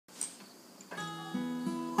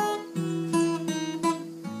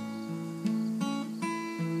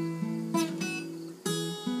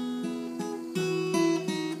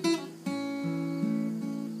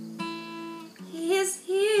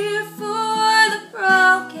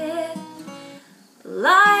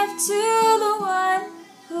to the one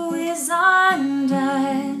who is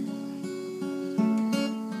undone.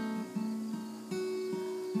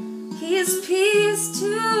 He is peace to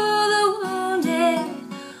the wounded,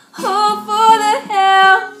 hope for the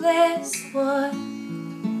helpless one.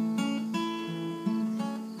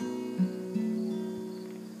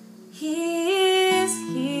 He is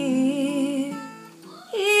here,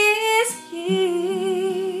 He is here.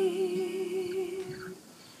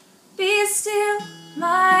 Be still,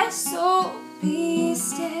 my soul, be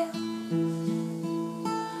still.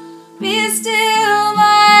 Be still,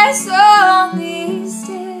 my soul, be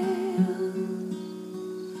still.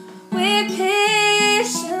 Wait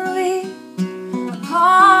patiently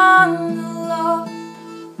upon the Lord.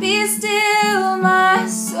 Be still, my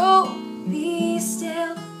soul, be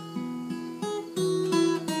still.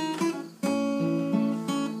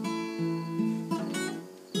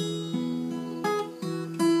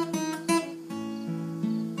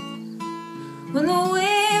 When the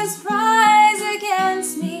waves rise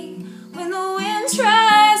against me, when the wind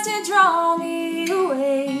tries to draw me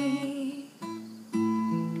away,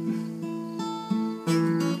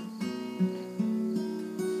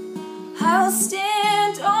 I'll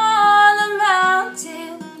stand on the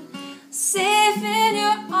mountain, safe in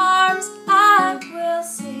your arms. I will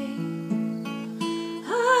sing,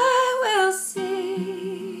 I will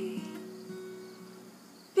sing.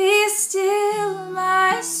 Be still,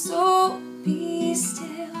 my soul, be still.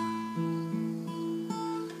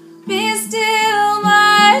 Be still,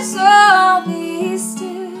 my soul, be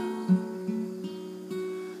still.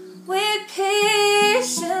 Wait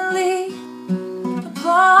patiently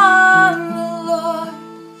upon the Lord.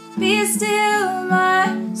 Be still,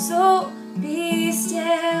 my soul, be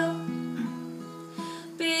still.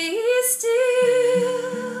 Be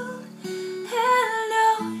still and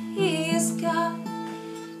know He is God.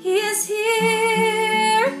 He is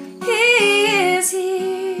here, He is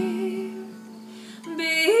here.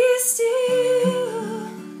 Be still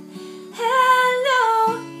and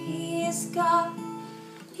know He is God.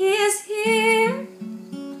 He is here,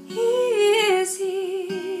 He is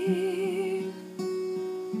here.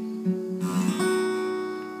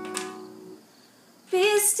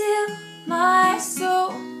 Be still, my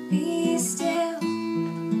soul, be still.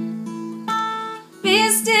 Be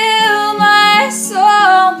still, my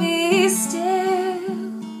soul, be still.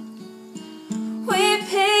 Wait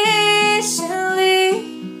patiently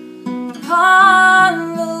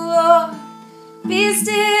upon the Lord. Be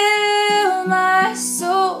still, my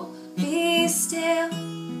soul, be still.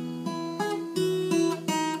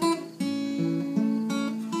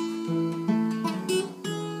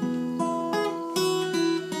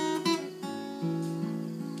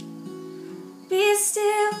 Be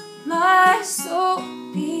still, my soul,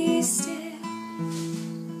 be still.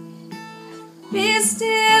 Be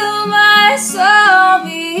still, my soul,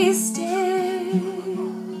 be still.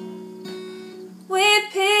 Wait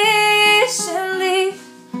patiently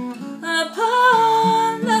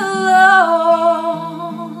upon the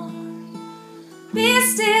Lord. Be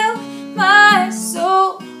still, my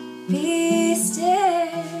soul, be still.